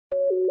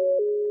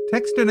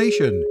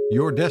Fishkin-Techstination,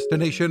 your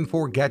destination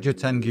for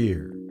gadgets and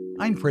gear.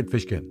 I'm Fred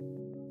Fishkin.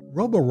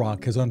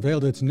 Roborock has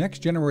unveiled its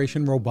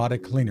next-generation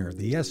robotic cleaner,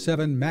 the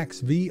S7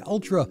 Max V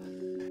Ultra.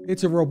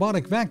 It's a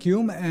robotic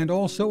vacuum and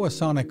also a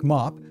sonic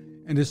mop,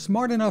 and is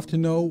smart enough to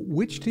know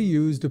which to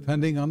use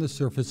depending on the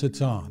surface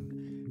it's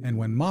on. And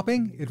when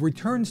mopping, it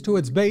returns to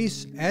its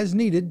base as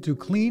needed to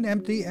clean,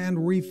 empty,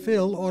 and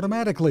refill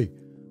automatically.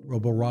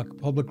 Roborock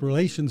Public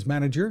Relations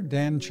Manager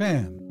Dan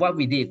Cham. What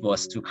we did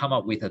was to come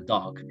up with a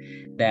dock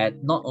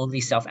that not only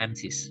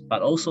self-empties,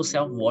 but also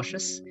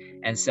self-washes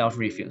and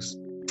self-refills.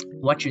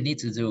 What you need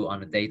to do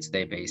on a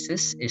day-to-day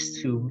basis is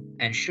to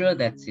ensure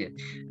that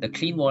the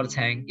clean water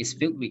tank is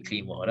filled with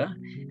clean water,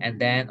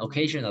 and then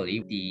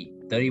occasionally the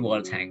dirty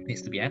water tank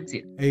needs to be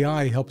emptied.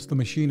 AI helps the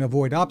machine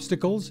avoid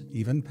obstacles,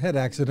 even pet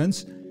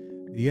accidents.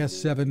 The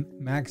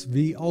S7 Max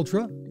V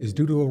Ultra is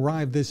due to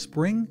arrive this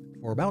spring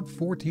for about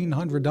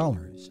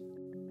 $1,400.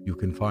 You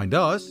can find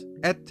us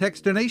at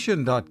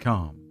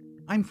Techstination.com.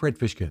 I'm Fred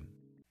Fishkin.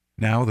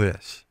 Now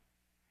this.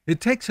 It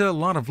takes a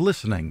lot of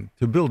listening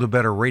to build a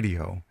better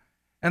radio,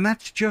 and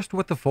that's just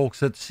what the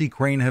folks at Sea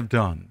Crane have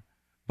done.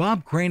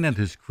 Bob Crane and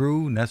his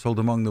crew, nestled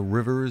among the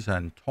rivers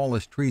and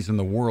tallest trees in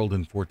the world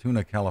in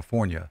Fortuna,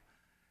 California,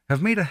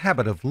 have made a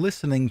habit of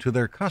listening to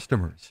their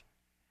customers.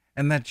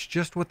 And that's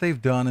just what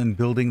they've done in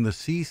building the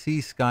CC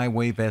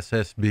Skywave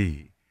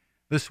SSB,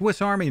 the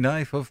Swiss Army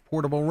knife of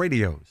portable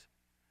radios.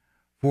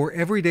 For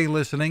everyday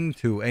listening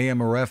to AM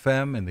or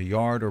FM in the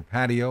yard or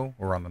patio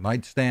or on the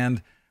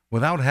nightstand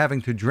without having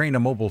to drain a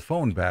mobile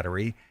phone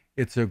battery,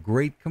 it's a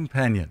great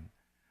companion.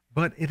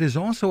 But it is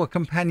also a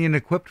companion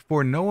equipped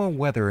for NOAA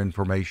weather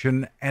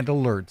information and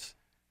alerts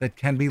that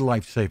can be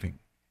life-saving.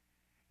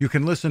 You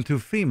can listen to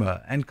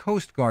FEMA and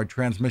Coast Guard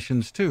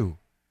transmissions too.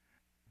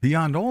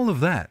 Beyond all of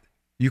that,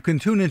 you can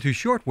tune into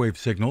shortwave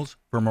signals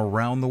from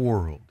around the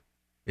world.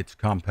 It's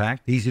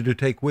compact, easy to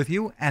take with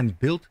you, and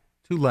built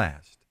to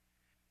last.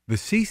 The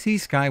CC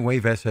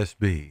Skywave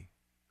SSB.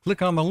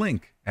 Click on the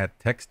link at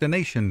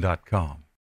Techstination.com.